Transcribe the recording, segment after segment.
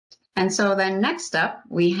And so then next up,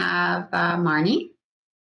 we have Marnie.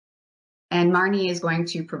 And Marnie is going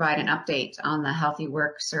to provide an update on the Healthy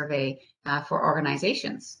Work Survey for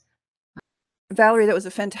organizations. Valerie, that was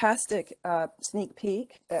a fantastic sneak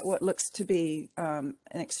peek at what looks to be an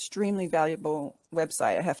extremely valuable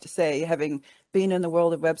website, I have to say, having been in the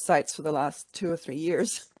world of websites for the last 2 or 3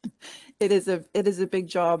 years. It is a big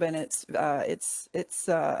job, and it's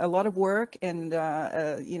a lot of work, and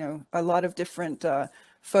you know, a lot of different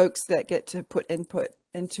folks that get to put input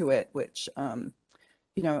into it, which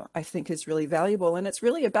you know, I think is really valuable. And it's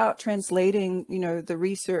really about translating, you know, the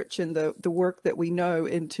research and the work that we know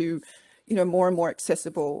into, you know, more and more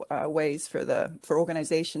accessible ways for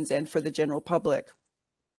organizations and for the general public.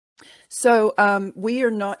 So we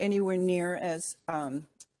are not anywhere near as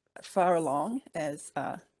far along as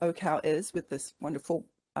OCAL is with this wonderful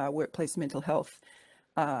workplace mental health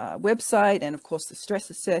website, and of course the Stress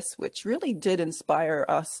Assess, which really did inspire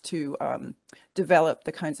us to develop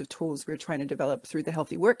the kinds of tools we're trying to develop through the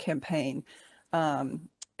Healthy Work campaign in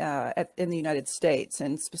the United States,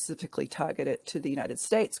 and specifically target it to the United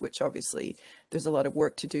States, which obviously there's a lot of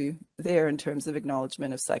work to do there in terms of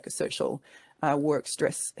acknowledgement of psychosocial work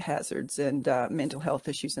stress hazards and mental health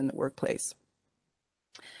issues in the workplace.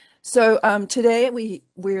 So today I'm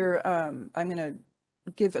going to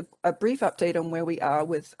give a brief update on where we are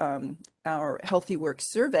with our Healthy Work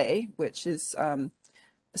Survey, which is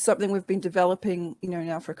something we've been developing, you know,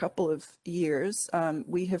 now for a couple of years.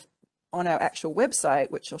 We have on our actual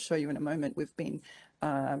website, which I'll show you in a moment, we've been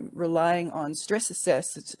relying on Stress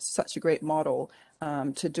Assess. It's such a great model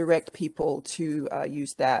to direct people to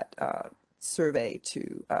use that survey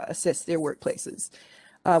to assess their workplaces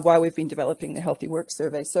while we've been developing the Healthy Work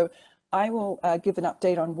Survey. So I will give an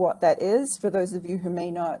update on what that is for those of you who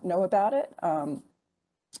may not know about it,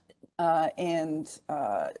 and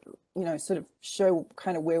you know, sort of show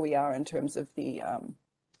kind of where we are in terms of the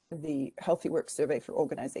Healthy Work Survey for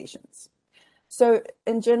organizations. So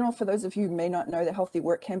in general, for those of you who may not know, the Healthy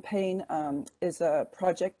Work Campaign is a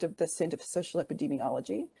project of the Center for Social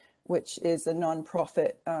Epidemiology, which is a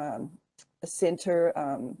nonprofit center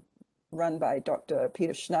run by Dr.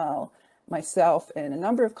 Peter Schnall, myself, and a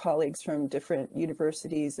number of colleagues from different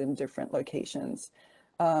universities and different locations.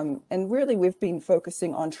 And really, we've been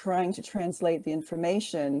focusing on trying to translate the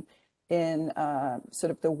information in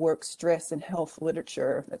sort of the work stress and health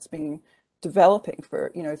literature that's been developing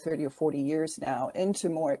for, you know, 30 or 40 years now into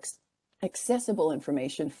more accessible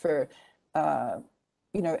information for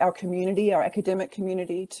you know, our community, our academic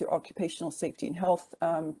community, to occupational safety and health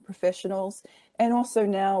professionals, and also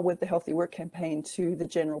now with the Healthy Work Campaign to the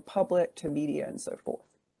general public, to media, and so forth.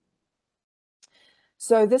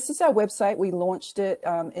 So this is our website. We launched it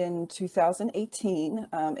in 2018.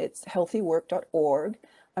 It's healthywork.org.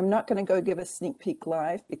 I'm not going to go give a sneak peek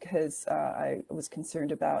live because I was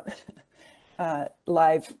concerned about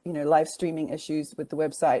live streaming issues with the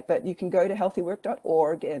website, but you can go to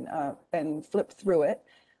healthywork.org and flip through it.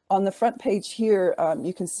 On the front page here,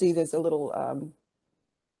 you can see there's a little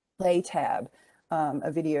play tab,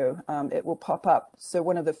 a video. It will pop up. So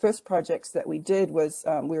one of the first projects that we did was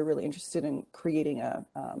we were really interested in creating a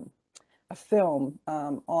film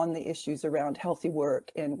on the issues around healthy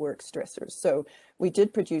work and work stressors. So we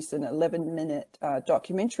did produce an 11-minute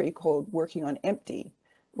documentary called Working on Empty,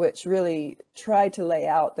 which really tried to lay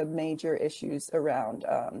out the major issues around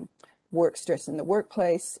work stress in the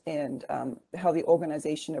workplace and how the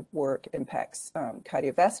organization of work impacts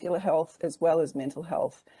cardiovascular health as well as mental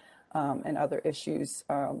health and other issues.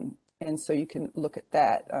 And so you can look at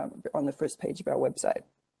that on the first page of our website.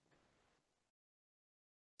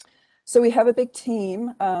 So we have a big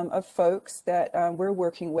team of folks that we're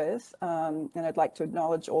working with, and I'd like to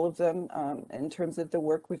acknowledge all of them in terms of the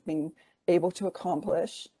work we've been able to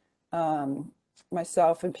accomplish.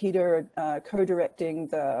 Myself and Peter are co-directing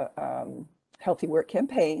the Healthy Work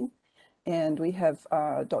Campaign, and we have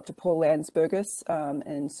Dr. Paul Landsbergis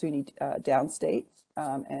and SUNY Downstate,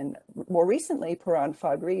 and more recently Paran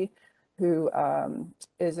Fagri, who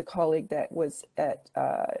is a colleague that was at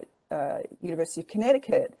University of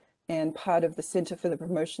Connecticut and part of the Center for the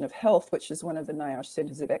Promotion of Health, which is one of the NIOSH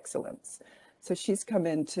Centers of Excellence. So she's come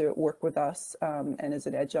in to work with us and is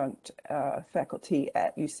an adjunct faculty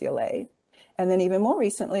at UCLA. And then even more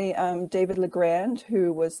recently, David Legrand,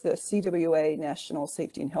 who was the CWA National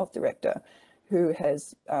Safety and Health Director, who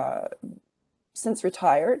has since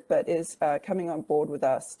retired, but is coming on board with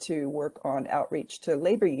us to work on outreach to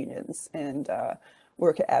labor unions and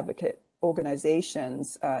worker advocate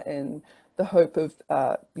organizations in the hope of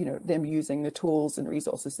you know, them using the tools and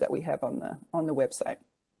resources that we have on the website.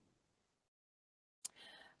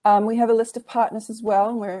 We have a list of partners as well,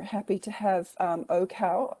 and we're happy to have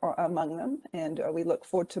OCAL among them, and we look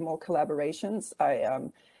forward to more collaborations. I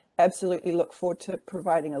absolutely look forward to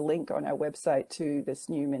providing a link on our website to this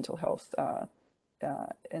new mental health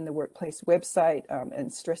in the workplace website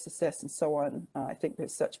and stress assess and so on. I think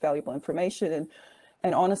there's such valuable information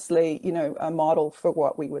and honestly, you know, a model for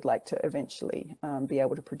what we would like to eventually be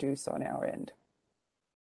able to produce on our end.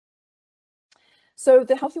 So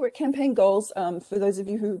the Healthy Work Campaign goals, for those of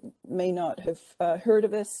you who may not have heard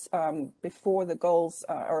of us before, the goals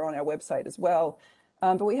are on our website as well.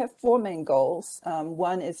 But we have 4 main goals.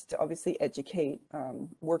 One is to obviously educate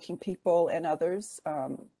working people and others,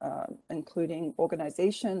 including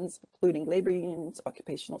organizations, including labor unions,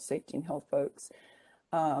 occupational safety and health folks,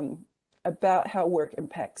 about how work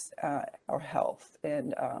impacts our health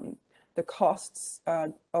and the costs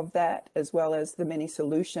of that, as well as the many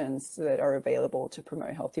solutions that are available to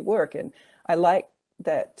promote healthy work. And I like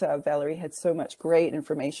that Valerie had so much great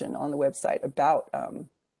information on the website about,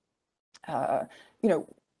 you know,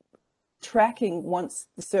 tracking once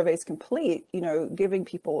the survey is complete, you know, giving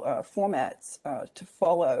people formats to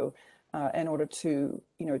follow in order to,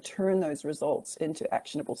 you know, turn those results into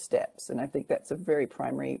actionable steps. And I think that's a very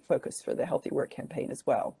primary focus for the Healthy Work Campaign as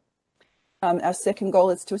well. Our second goal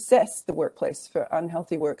is to assess the workplace for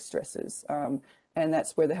unhealthy work stresses. And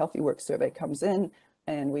that's where the Healthy Work Survey comes in.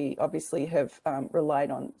 And we obviously have relied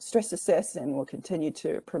on Stress Assess and will continue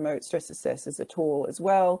to promote Stress Assess as a tool as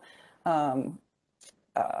well,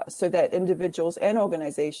 so that individuals and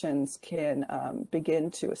organizations can begin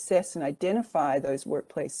to assess and identify those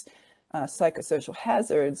workplace psychosocial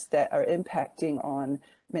hazards that are impacting on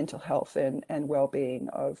mental health and well-being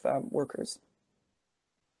of workers.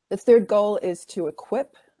 The third goal is to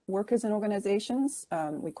equip workers and organizations.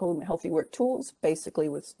 We call them healthy work tools, basically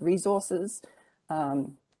with resources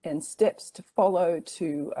and steps to follow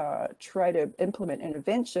to try to implement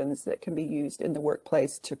interventions that can be used in the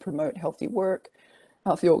workplace to promote healthy work,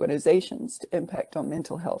 healthy organizations, to impact on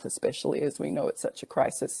mental health, especially as we know it's such a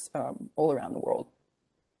crisis all around the world.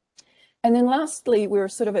 And then lastly, we're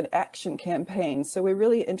sort of an action campaign. So we're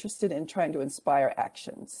really interested in trying to inspire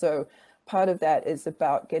action. So part of that is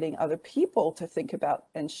about getting other people to think about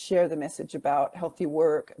and share the message about healthy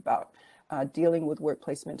work, about dealing with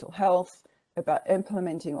workplace mental health, about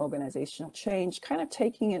implementing organizational change, kind of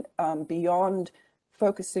taking it beyond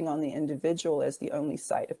focusing on the individual as the only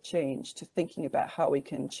site of change to thinking about how we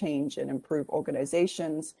can change and improve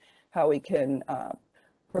organizations, how we can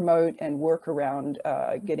promote and work around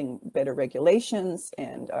getting better regulations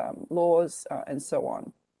and laws and so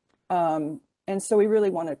on. And so we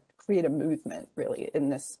really want to create a movement really in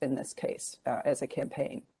this case as a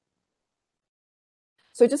campaign.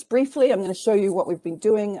 So just briefly, I'm going to show you what we've been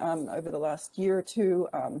doing over the last year or two.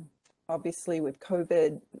 Obviously with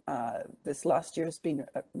COVID, this last year has been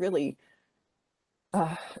really, you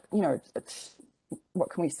know, what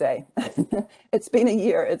can we say? It's been a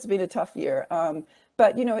year, it's been a tough year.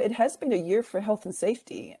 But, you know, it has been a year for health and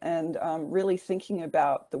safety and really thinking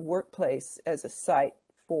about the workplace as a site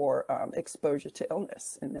for exposure to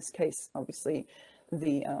illness. In this case, obviously,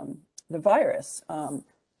 the virus.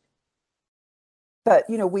 But,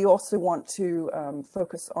 you know, we also want to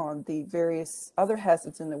focus on the various other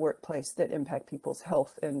hazards in the workplace that impact people's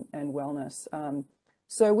health and wellness.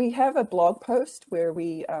 So we have a blog post where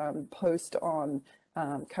we post on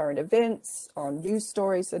current events, on news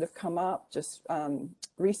stories that have come up just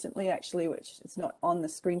recently, actually, which is not on the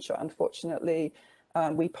screenshot, unfortunately.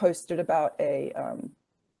 We posted about the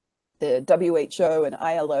WHO and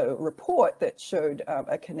ILO report that showed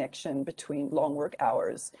a connection between long work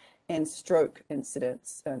hours and stroke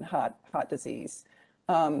incidents and heart disease.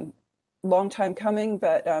 Long time coming,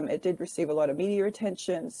 but it did receive a lot of media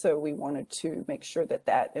attention. So we wanted to make sure that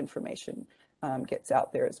that information gets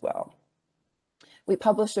out there as well. We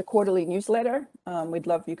publish a quarterly newsletter. We'd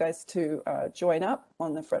love you guys to join up.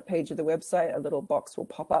 On the front page of the website, a little box will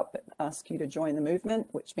pop up and ask you to join the movement,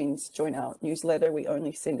 which means join our newsletter. We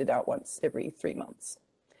only send it out once every 3 months.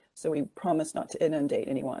 So we promise not to inundate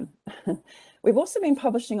anyone. We've also been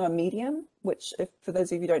publishing on Medium, which, if for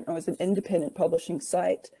those of you who don't know, is an independent publishing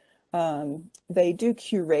site. They do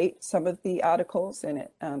curate some of the articles, and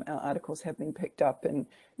our articles have been picked up and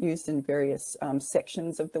used in various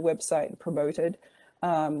sections of the website and promoted.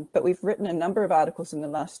 But we've written a number of articles in the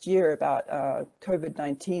last year about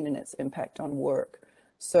COVID-19 and its impact on work.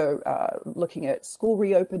 So looking at school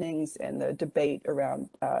reopenings and the debate around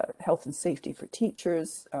health and safety for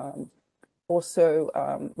teachers.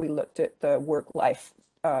 Also, we looked at the work-life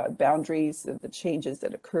boundaries, the changes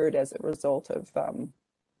that occurred as a result of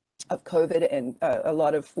COVID, and a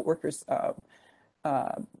lot of workers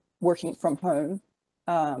working from home,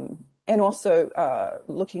 and also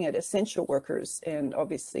looking at essential workers. And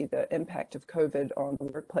obviously the impact of COVID on the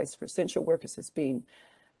workplace for essential workers has been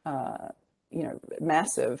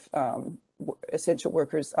massive. Essential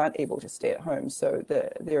workers aren't able to stay at home, so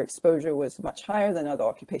their exposure was much higher than other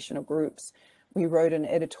occupational groups. We wrote an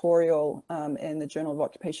editorial in the Journal of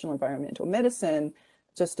Occupational Environmental Medicine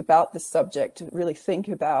just about this subject, to really think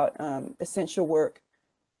about essential work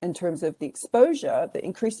in terms of the exposure, the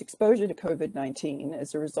increased exposure to COVID-19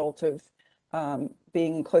 as a result of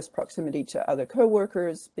being in close proximity to other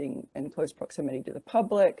co-workers, being in close proximity to the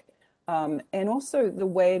public, and also the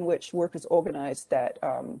way in which workers organized that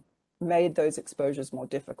made those exposures more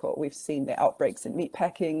difficult. We've seen the outbreaks in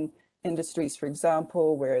meatpacking industries, for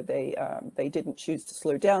example, where they didn't choose to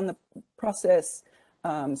slow down the process.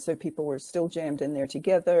 So people were still jammed in there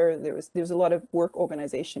together. There was a lot of work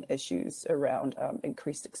organization issues around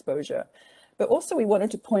increased exposure. But also we wanted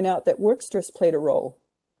to point out that work stress played a role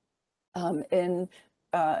in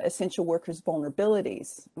essential workers'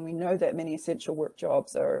 vulnerabilities. And we know that many essential work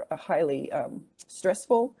jobs are highly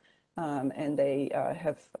stressful, and they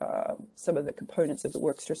have some of the components of the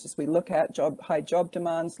work stresses we look at: high job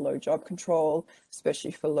demands, low job control,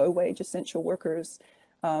 especially for low-wage essential workers.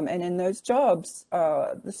 And in those jobs,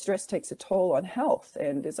 the stress takes a toll on health,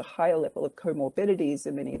 and there's a higher level of comorbidities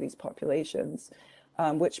in many of these populations,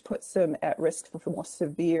 which puts them at risk for more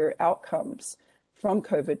severe outcomes from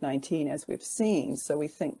COVID-19, as we've seen. So we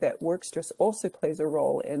think that work stress also plays a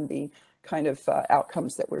role in the kind of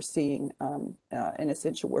outcomes that we're seeing in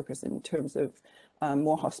essential workers in terms of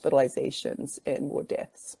more hospitalizations and more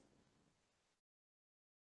deaths.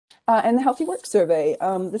 And the Healthy Work Survey,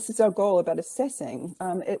 this is our goal about assessing.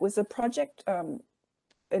 It was a project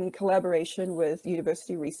in collaboration with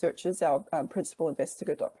university researchers. Our principal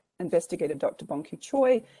investigator, Dr. Bong-Kyu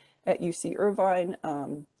Choi at UC Irvine,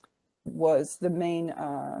 was the main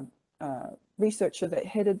researcher that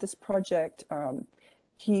headed this project.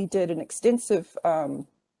 He did an extensive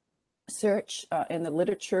search in the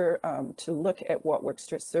literature to look at what work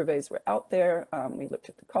stress surveys were out there. We looked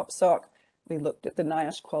at the COPSOC. We looked at the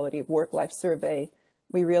NIOSH Quality of Work-Life Survey.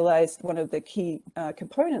 We realized one of the key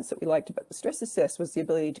components that we liked about the stress assess was the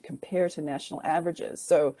ability to compare to national averages.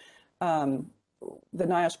 So the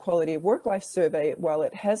NIOSH Quality of Work-Life Survey, while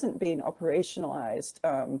it hasn't been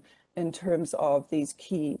operationalized in terms of these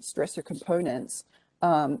key stressor components,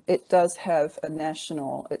 it does have a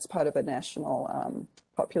national, it's part of a national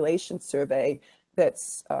population survey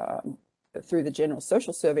that's through the General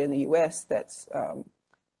Social Survey in the US that's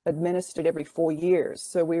administered every 4 years.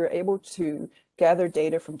 So we were able to gather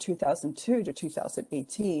data from 2002 to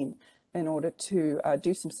 2018 in order to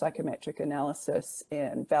do some psychometric analysis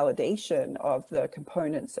and validation of the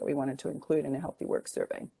components that we wanted to include in a Healthy Work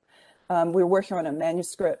Survey. We're working on a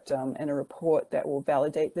manuscript and a report that will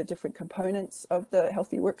validate the different components of the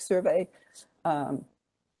Healthy Work Survey.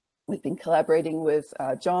 We've been collaborating with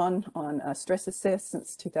John on Stress Assess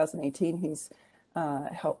since 2018. He's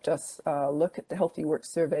helped us look at the Healthy Work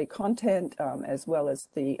Survey content, as well as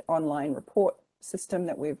the online report system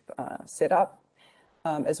that we've set up,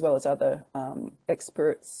 as well as other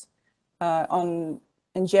experts. In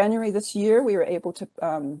January this year, we were able to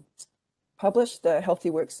publish the Healthy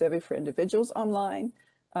Work Survey for individuals online.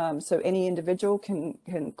 So any individual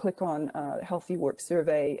can click on Healthy Work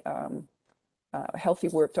Survey,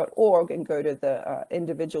 healthywork.org, and go to the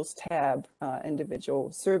individuals tab,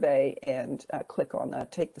 individual survey, and click on the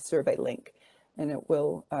take the survey link. And it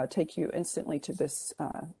will take you instantly to this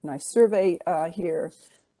nice survey here.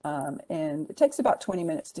 And it takes about 20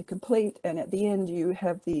 minutes to complete. And at the end, you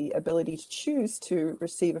have the ability to choose to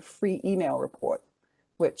receive a free email report,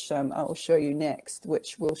 which I will show you next,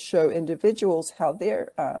 which will show individuals how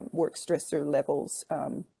their work stressor levels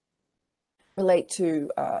relate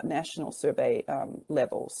to national survey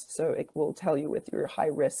levels. So it will tell you if you're high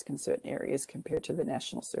risk in certain areas compared to the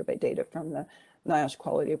national survey data from the NIOSH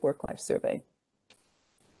Quality of Work-Life Survey.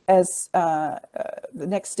 As the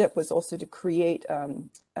next step was also to create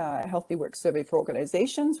a Healthy Work Survey for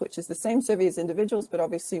organizations, which is the same survey as individuals, but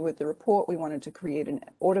obviously with the report, we wanted to create an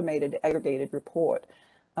automated aggregated report.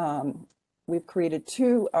 We've created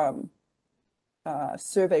two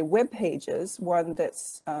survey web pages, one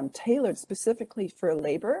that's tailored specifically for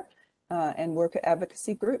labor and worker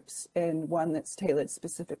advocacy groups, and one that's tailored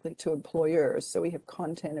specifically to employers. So we have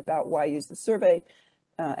content about why use the survey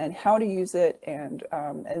and how to use it, and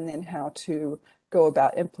then how to go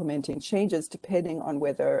about implementing changes depending on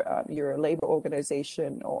whether you're a labor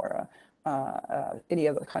organization or any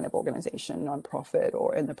other kind of organization, nonprofit,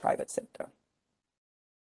 or in the private sector.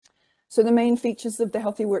 So the main features of the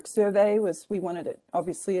Healthy Work Survey was we wanted it,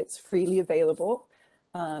 obviously it's freely available.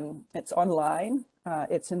 It's online,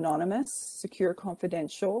 it's anonymous, secure,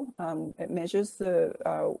 confidential. It measures the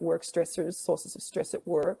work stressors, sources of stress at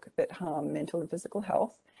work that harm mental and physical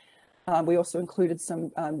health. We also included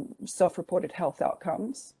some self-reported health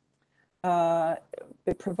outcomes.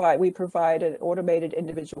 We provide an automated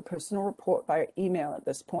individual personal report via email at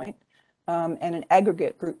this point, and an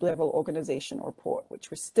aggregate group level organizational report, which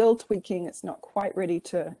we're still tweaking. It's not quite ready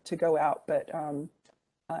to go out, but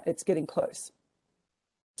it's getting close.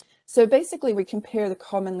 So basically, we compare the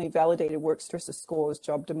commonly validated work stressor scores,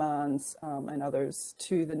 job demands, and others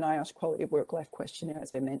to the NIOSH Quality of Work Life Questionnaire,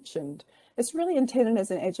 as I mentioned. It's really intended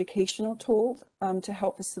as an educational tool to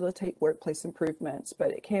help facilitate workplace improvements,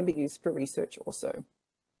 but it can be used for research also.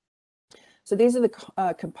 So these are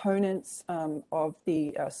the components of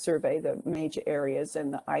the survey, the major areas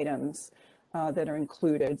and the items that are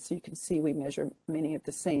included. So you can see we measure many of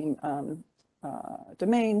the same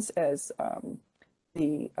domains as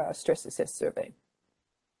the Stress Assess survey.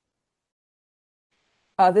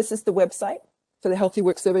 This is the website for the Healthy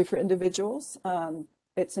Work Survey for individuals.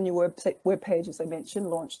 It's a new web page, as I mentioned,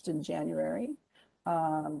 launched in January.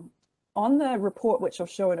 On the report, which I'll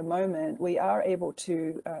show in a moment, we are able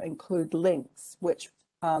to include links which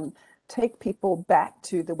take people back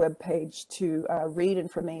to the web page to read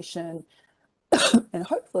information, and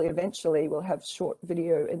hopefully eventually we'll have short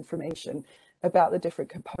video information about the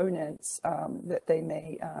different components that they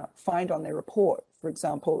may find on their report. For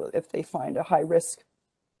example, if they find a high risk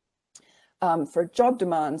for job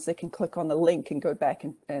demands, they can click on the link and go back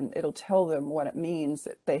and it'll tell them what it means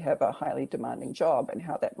that they have a highly demanding job and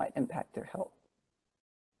how that might impact their health.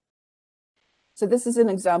 So this is an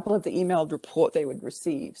example of the emailed report they would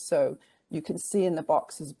receive. So you can see in the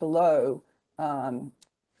boxes below,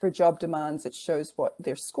 for job demands, it shows what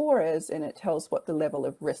their score is and it tells what the level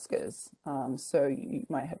of risk is. So you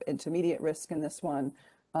might have intermediate risk in this one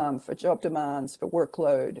for job demands, for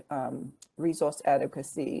workload, resource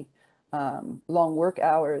adequacy, long work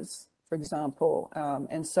hours, for example,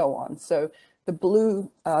 and so on. So the blue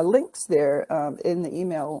links there in the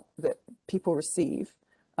email that people receive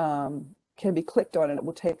can be clicked on and it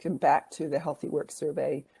will take them back to the Healthy Work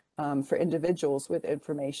Survey for individuals with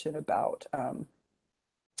information about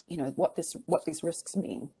what these risks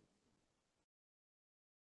mean.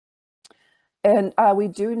 And we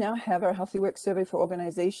do now have our Healthy Work Survey for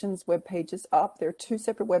organizations web pages up. There are two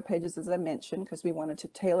separate web pages, as I mentioned, because we wanted to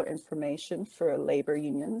tailor information for labor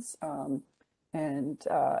unions and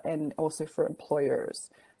also for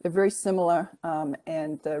employers. They're very similar,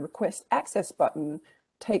 and the request access button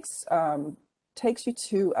takes you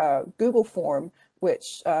to a Google form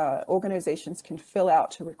which organizations can fill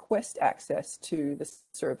out to request access to the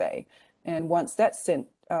survey. And once that's sent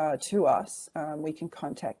to us, we can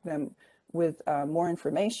contact them with more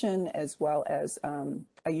information as well as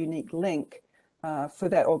a unique link for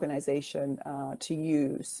that organization to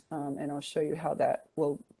use. And I'll show you how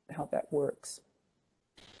that works.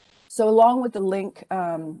 So along with the link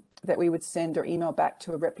that we would send or email back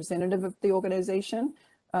to a representative of the organization,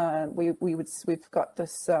 we've got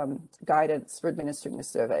this guidance for administering the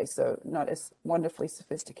survey. So not as wonderfully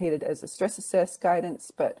sophisticated as a Stress Assess guidance,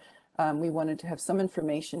 but we wanted to have some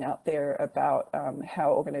information out there about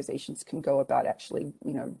how organizations can go about actually,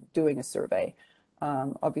 doing a survey.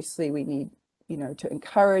 Obviously, we need, to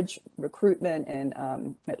encourage recruitment and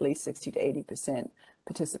at least 60 to 80%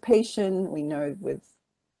 participation. We know with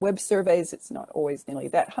web surveys, it's not always nearly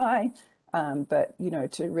that high, but,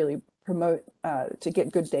 to really promote, to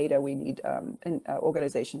get good data, we need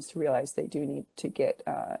organizations to realize they do need to get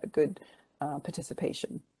good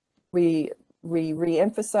participation. We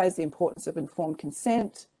re-emphasize the importance of informed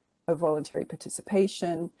consent, of voluntary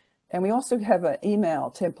participation, and we also have an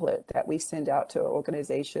email template that we send out to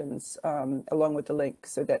organizations along with the link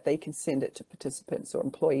so that they can send it to participants or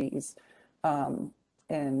employees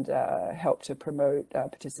and help to promote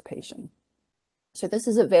participation. So this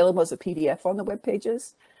is available as a PDF on the web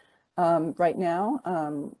pages. Right now,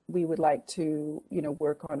 we would like to,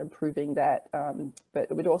 work on improving that, but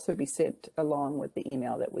it would also be sent along with the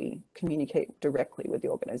email that we communicate directly with the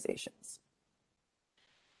organizations.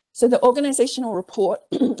 So the organizational report,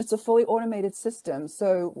 it's a fully automated system.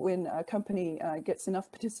 So when a company gets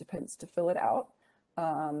enough participants to fill it out,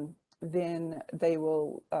 then they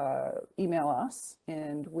will email us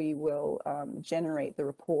and we will generate the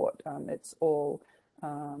report. It's all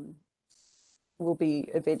will be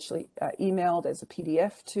eventually emailed as a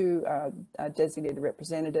PDF to a designated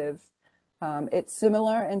representative. It's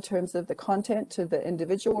similar in terms of the content to the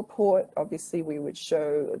individual report. Obviously, we would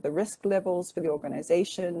show the risk levels for the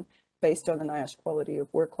organization based on the NIOSH quality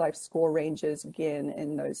of work-life score ranges, again,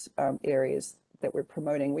 in those areas that we're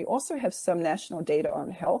promoting. We also have some national data on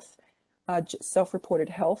health, self-reported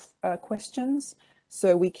health questions.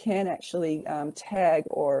 So we can actually tag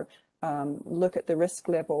or look at the risk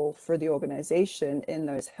level for the organization in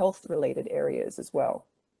those health-related areas as well.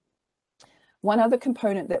 One other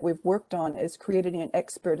component that we've worked on is creating an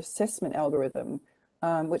expert assessment algorithm,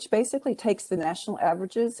 which basically takes the national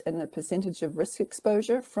averages and the percentage of risk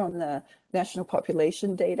exposure from the national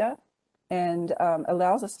population data and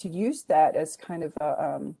allows us to use that as kind of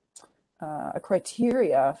a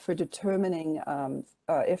criteria for determining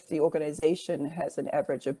if the organization has an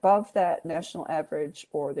average above that national average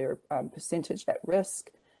or their percentage at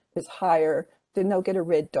risk is higher, then they'll get a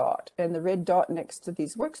red dot. And the red dot next to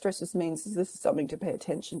these work stresses means this is something to pay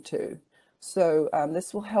attention to. So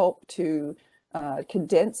this will help to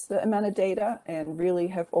condense the amount of data and really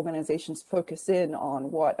have organizations focus in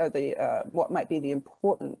on what are the what might be the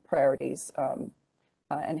important priorities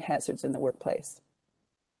and hazards in the workplace.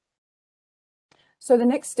 So the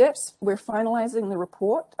next steps, we're finalizing the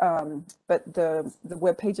report, but the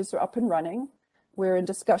web pages are up and running. We're in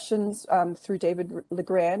discussions through David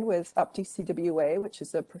Legrand with UPTE CWA, which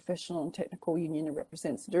is a professional and technical union that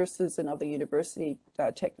represents nurses and other university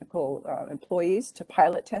technical employees to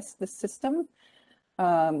pilot test the system.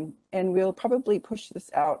 And we'll probably push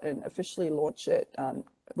this out and officially launch it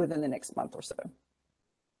within the next month or so.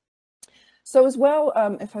 So as well,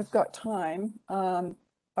 if I've got time,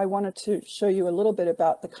 I wanted to show you a little bit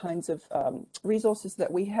about the kinds of resources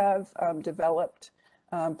that we have developed.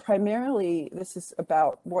 Primarily, this is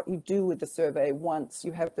about what you do with the survey once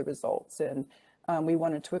you have the results. And we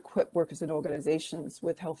wanted to equip workers and organizations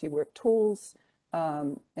with healthy work tools,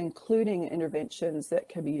 including interventions that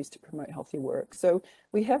can be used to promote healthy work. So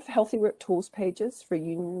we have healthy work tools pages for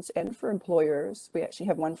unions and for employers. We actually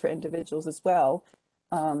have one for individuals as well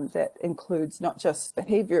that includes not just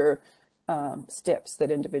behavior steps that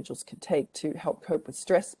individuals can take to help cope with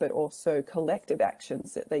stress, but also collective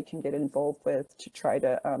actions that they can get involved with to try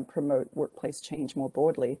to promote workplace change more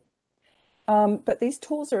broadly. But these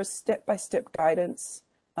tools are a step-by-step guidance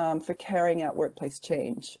for carrying out workplace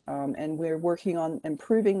change. And we're working on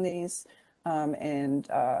improving these and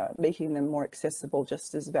making them more accessible,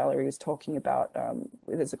 just as Valerie was talking about.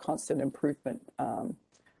 There's a constant improvement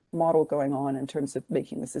model going on in terms of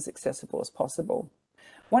making this as accessible as possible.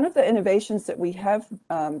 One of the innovations that we have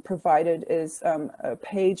provided is a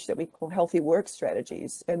page that we call Healthy Work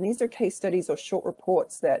Strategies. And these are case studies or short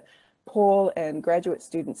reports that Paul and graduate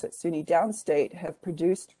students at SUNY Downstate have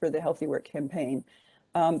produced for the Healthy Work campaign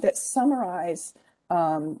that summarize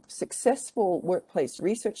successful workplace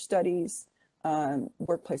research studies,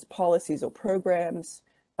 workplace policies or programs,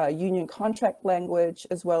 union contract language,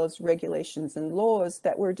 as well as regulations and laws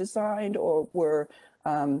that were designed or were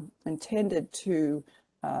intended to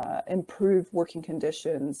improve working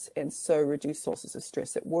conditions and so reduce sources of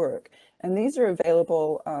stress at work. And these are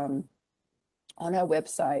available on our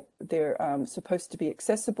website. They're supposed to be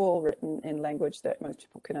accessible, written in language that most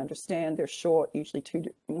people can understand. They're short, usually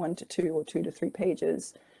 1 to 2 or 2 to 3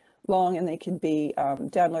 pages long, and they can be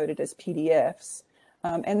downloaded as PDFs.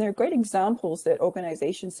 And they're great examples that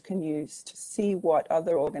organizations can use to see what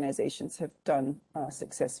other organizations have done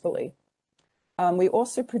successfully. We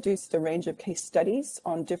also produced a range of case studies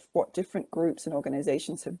on what different groups and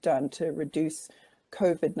organizations have done to reduce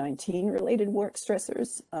COVID-19 related work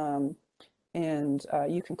stressors. And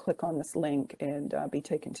you can click on this link and be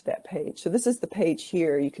taken to that page. So this is the page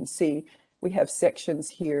here. You can see we have sections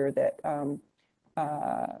here that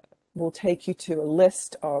will take you to a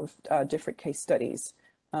list of different case studies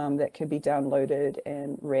that can be downloaded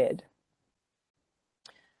and read.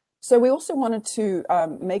 So we also wanted to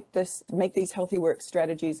make these healthy work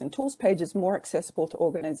strategies and tools pages more accessible to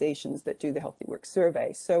organizations that do the healthy work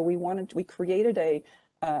survey. So we created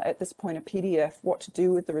at this point a PDF, what to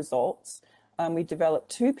do with the results. We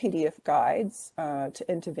developed 2 PDF guides to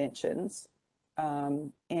interventions,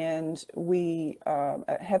 and we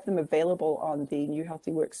have them available on the New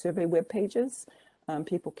Healthy Work Survey web pages.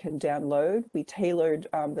 People can download. We tailored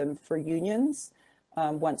them for unions.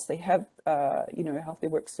 Once they have, Healthy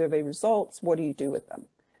Work Survey results, what do you do with them?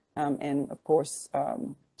 And of course,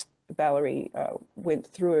 Valerie went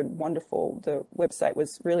through it wonderful. The website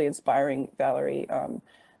was really inspiring, Valerie,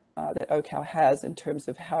 that OCAL has in terms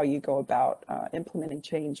of how you go about implementing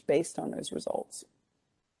change based on those results.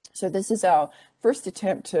 So this is our first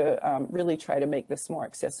attempt to really try to make this more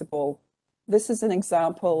accessible. This is an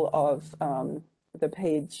example of the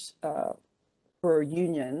page for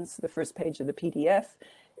unions, the first page of the PDF.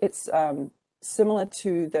 It's similar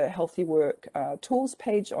to the Healthy Work tools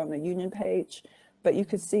page on the union page, but you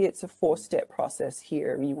can see it's a 4-step process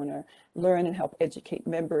here. You want to learn and help educate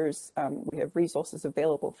members. We have resources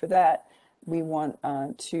available for that. We want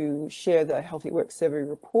to share the Healthy Work Survey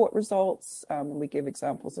report results. And we give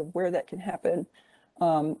examples of where that can happen.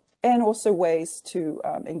 And also ways to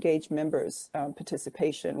engage members'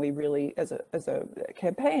 participation. We really, as a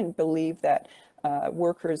campaign, believe that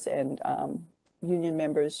workers and union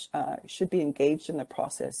members should be engaged in the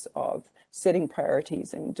process of setting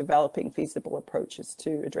priorities and developing feasible approaches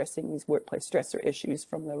to addressing these workplace stressor issues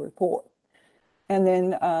from the report. And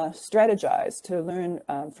then strategize to learn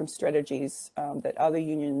from strategies that other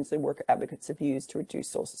unions and worker advocates have used to reduce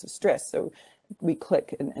sources of stress. So we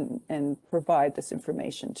click and provide this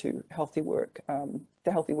information to Healthy Work,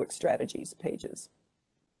 the Healthy Work Strategies pages.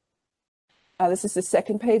 This is the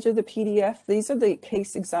second page of the PDF. These are the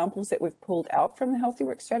case examples that we've pulled out from the Healthy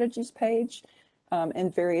Work Strategies page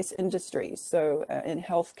in various industries. So in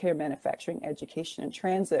healthcare, manufacturing, education, and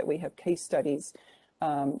transit, we have case studies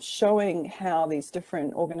showing how these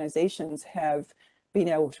different organizations have been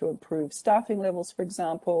able to improve staffing levels, for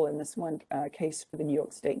example, in this one case for the New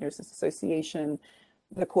York State Nurses Association,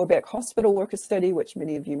 the Quebec Hospital Worker Study, which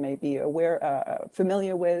many of you may be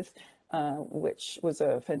familiar with, which was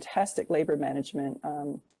a fantastic labor management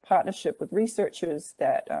partnership with researchers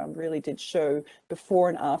that really did show before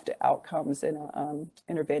and after outcomes in an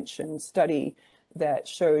intervention study that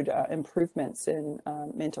showed improvements in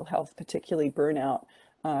mental health, particularly burnout,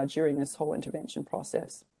 during this whole intervention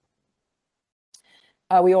process.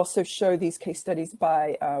 We also show these case studies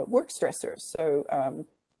by work stressors. So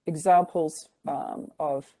examples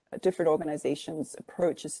of different organizations'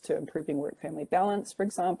 approaches to improving work-family balance, for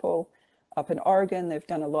example. Up in Oregon, they've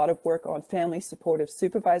done a lot of work on family supportive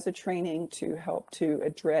supervisor training to help to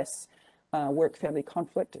address work-family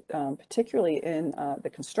conflict, particularly in the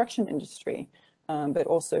construction industry, but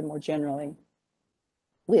also more generally.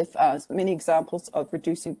 We have many examples of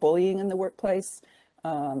reducing bullying in the workplace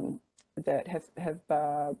that have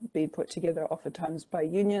been put together oftentimes by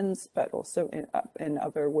unions, but also in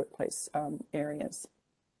other workplace areas.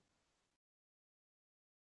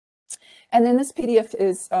 And then this PDF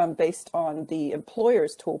is based on the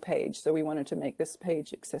employer's tool page. So we wanted to make this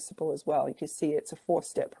page accessible as well. You can see it's a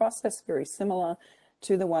 4-step process, very similar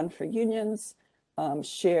to the one for unions.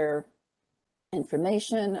 Share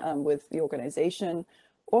information with the organization.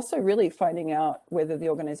 Also really finding out whether the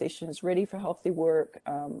organization is ready for healthy work.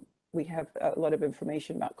 We have a lot of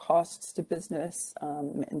information about costs to business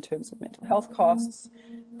in terms of mental health costs,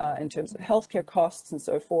 in terms of healthcare costs and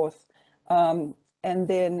so forth. And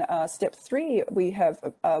then step 3, we have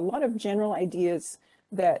a lot of general ideas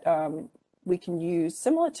that we can use,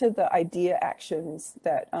 similar to the idea actions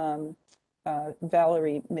that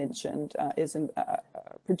Valerie mentioned, is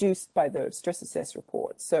produced by the Stress Assess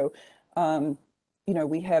report. So, you know,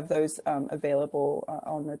 we have those available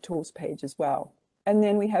on the tools page as well. And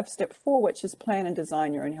then we have step 4, which is plan and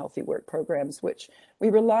design your own healthy work programs, which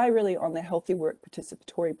we rely really on the Healthy Work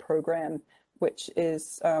Participatory Program, which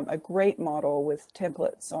is a great model with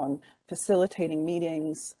templates on facilitating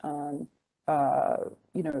meetings,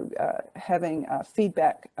 having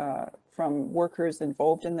feedback from workers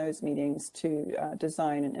involved in those meetings to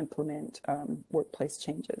design and implement workplace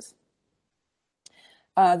changes.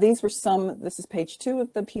 This is page 2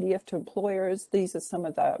 of the PDF to employers. These are some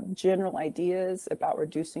of the general ideas about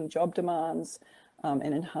reducing job demands and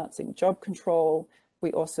enhancing job control.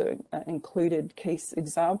 We also included case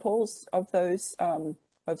examples of those,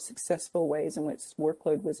 of successful ways in which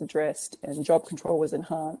workload was addressed and job control was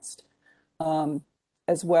enhanced,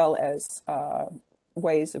 as well as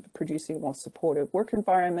ways of producing a more supportive work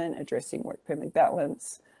environment, addressing work-family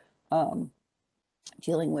balance,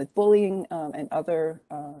 dealing with bullying and other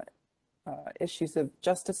issues of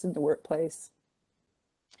justice in the workplace.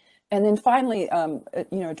 And then finally,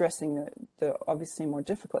 addressing the obviously more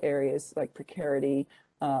difficult areas like precarity,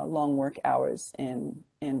 long work hours, and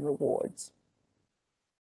rewards.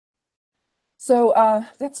 So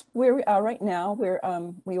that's where we are right now.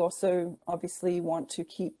 We also obviously want to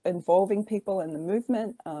keep involving people in the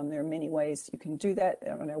movement. There are many ways you can do that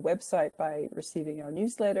on our website by receiving our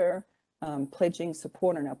newsletter, pledging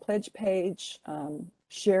support on our pledge page,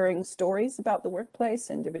 sharing stories about the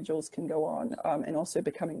workplace. Individuals can go on, and also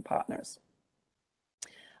becoming partners.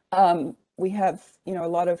 We have, a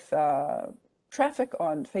lot of traffic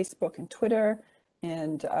on Facebook and Twitter,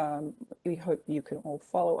 and we hope you can all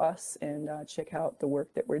follow us and check out the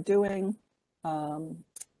work that we're doing.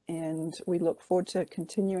 And we look forward to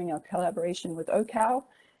continuing our collaboration with OCAL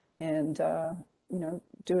and,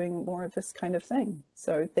 doing more of this kind of thing.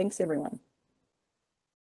 So thanks, everyone.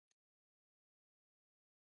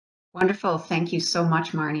 Wonderful. Thank you so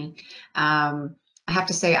much, Marnie. I have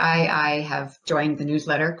to say, I have joined the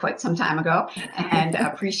newsletter quite some time ago and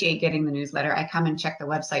appreciate getting the newsletter. I come and check the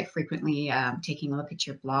website frequently, taking a look at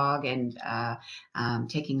your blog and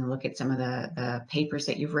taking a look at some of the papers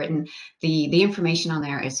that you've written. The information on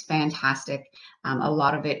there is fantastic. A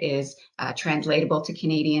lot of it is translatable to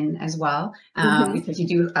Canadian as well, because you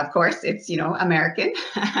do, of course, it's, American,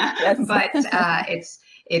 Yes. but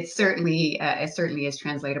it certainly is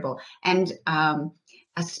translatable, and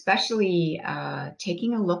especially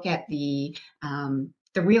taking a look at the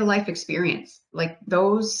real life experience. Like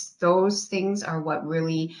those things are what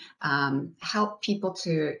really help people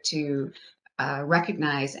to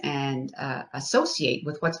recognize and associate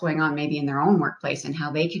with what's going on maybe in their own workplace and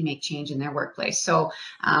how they can make change in their workplace. So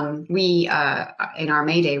we in our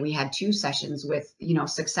May Day we had 2 sessions with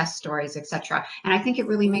success stories, etc. And I think it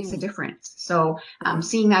really makes a difference. So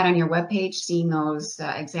seeing that on your webpage, seeing those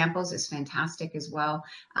examples is fantastic as well.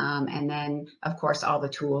 And then of course all the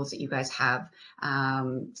tools that you guys have.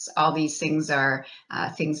 All these things are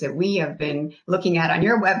things that we have been looking at on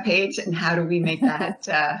your webpage, and how do we make that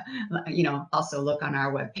also look on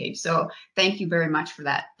our webpage. So thank you very much for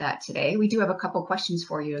that today. We do have a couple questions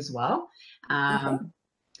for you as well.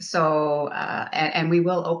 So, and we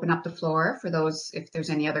will open up the floor for those if there's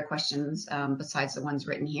any other questions besides the ones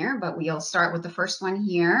written here, but we'll start with the first one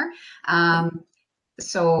here.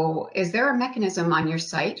 So is there a mechanism on your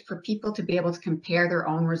site for people to be able to compare their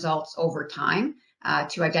own results over time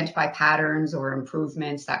to identify patterns or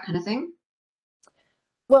improvements, that kind of thing?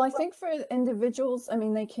 Well, I think for individuals, I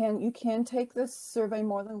mean, you can take this survey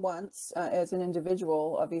more than once as an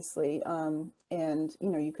individual, obviously, and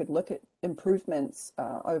you could look at improvements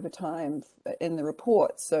over time in the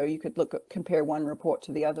report. So you could compare one report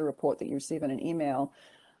to the other report that you receive in an email.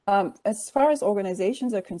 As far as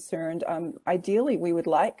organizations are concerned, ideally we would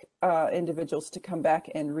like individuals to come back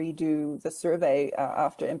and redo the survey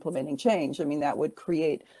after implementing change. I mean, that would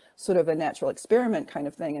create sort of a natural experiment kind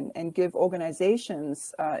of thing, and give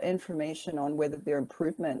organizations information on whether their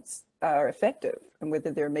improvements are effective and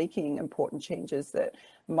whether they're making important changes that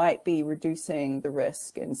might be reducing the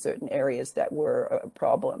risk in certain areas that were a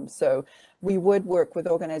problem. So we would work with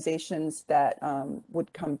organizations that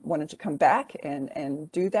wanted to come back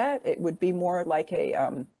and do that. It would be more like a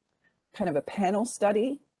kind of a panel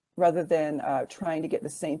study rather than trying to get the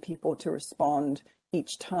same people to respond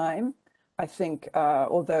each time. I think,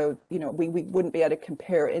 although, we wouldn't be able to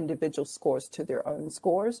compare individual scores to their own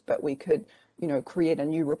scores, but we could, create a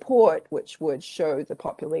new report which would show the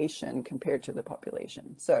population compared to the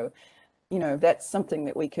population. So, that's something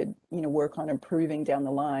that we could, work on improving down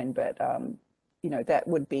the line, but, that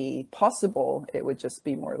would be possible. It would just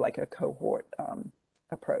be more like a cohort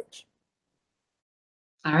approach.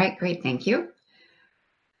 All right, great, thank you.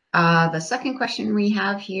 The second question we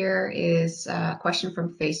have here is a question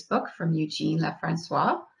from Facebook from Eugene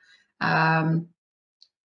Lafrancois.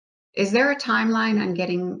 Is there a timeline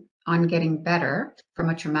on getting better from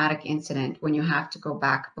a traumatic incident when you have to go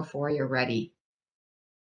back before you're ready?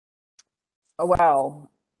 Oh, wow.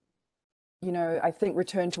 I think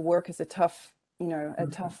return to work is a tough,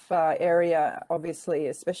 area, obviously,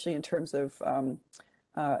 especially in terms of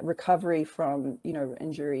recovery from,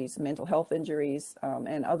 injuries, mental health injuries,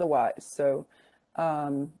 and otherwise. So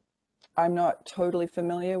I'm not totally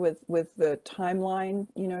familiar with the timeline,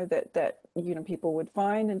 that people would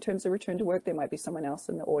find in terms of return to work. There might be someone else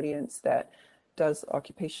in the audience that does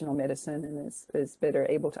occupational medicine and is better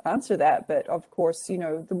able to answer that. But of course,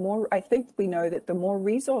 the more, I think we know that the more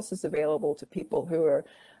resources available to people who are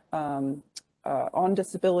on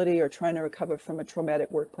disability or trying to recover from a traumatic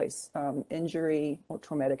workplace injury or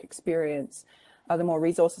traumatic experience, the more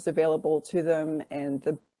resources available to them, and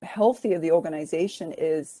the healthier the organization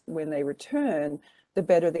is when they return, the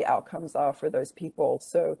better the outcomes are for those people.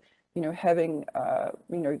 So, having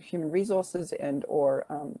human resources and or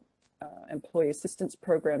employee assistance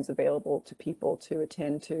programs available to people to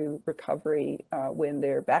attend to recovery when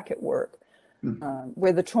they're back at work,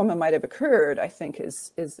 where the trauma might have occurred, I think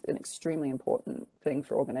is an extremely important thing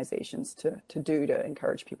for organizations to do to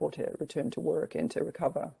encourage people to return to work and to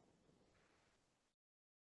recover.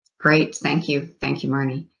 Great, thank you. Thank you,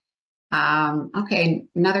 Marnie. Okay,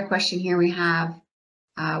 another question here we have.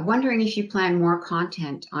 Wondering if you plan more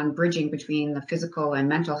content on bridging between the physical and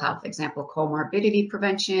mental health, example, comorbidity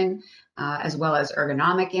prevention, as well as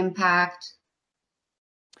ergonomic impact.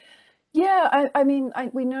 Yeah, I mean,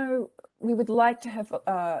 we know we would like to have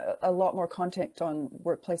a lot more content on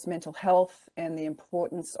workplace mental health and the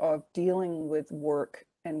importance of dealing with work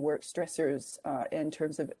and work stressors in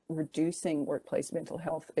terms of reducing workplace mental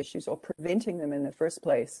health issues or preventing them in the first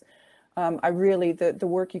place. I really, the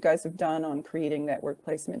work you guys have done on creating that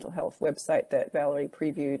workplace mental health website that Valerie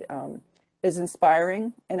previewed is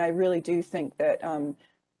inspiring. And I really do think that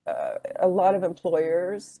a lot of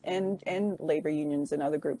employers and labor unions and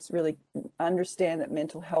other groups really understand that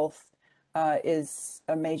mental health is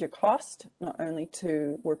a major cost, not only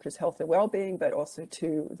to workers' health and well-being, but also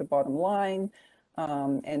to the bottom line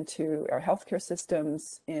and to our healthcare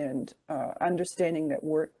systems. And understanding that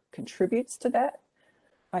work contributes to that,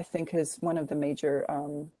 I think, is one of the major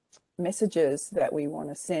messages that we want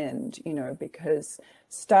to send, you know, because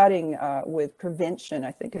starting with prevention,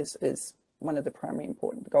 I think, is one of the primary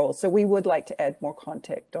important goals. So we would like to add more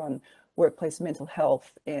context on workplace mental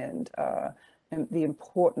health and the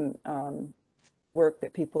important work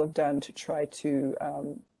that people have done to try to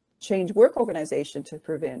change work organization to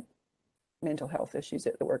prevent mental health issues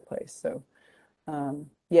at the workplace. So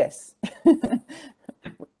yes,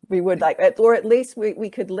 we would like, or at least we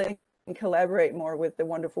could link and collaborate more with the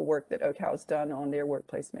wonderful work that OCAL's done on their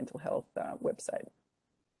workplace mental health website.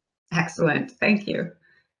 Excellent. Thank you.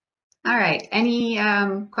 All right. Any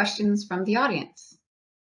questions from the audience?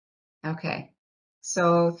 Okay.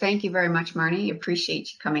 So thank you very much, Marnie.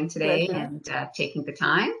 Appreciate you coming today Pleasure. and taking the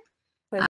time.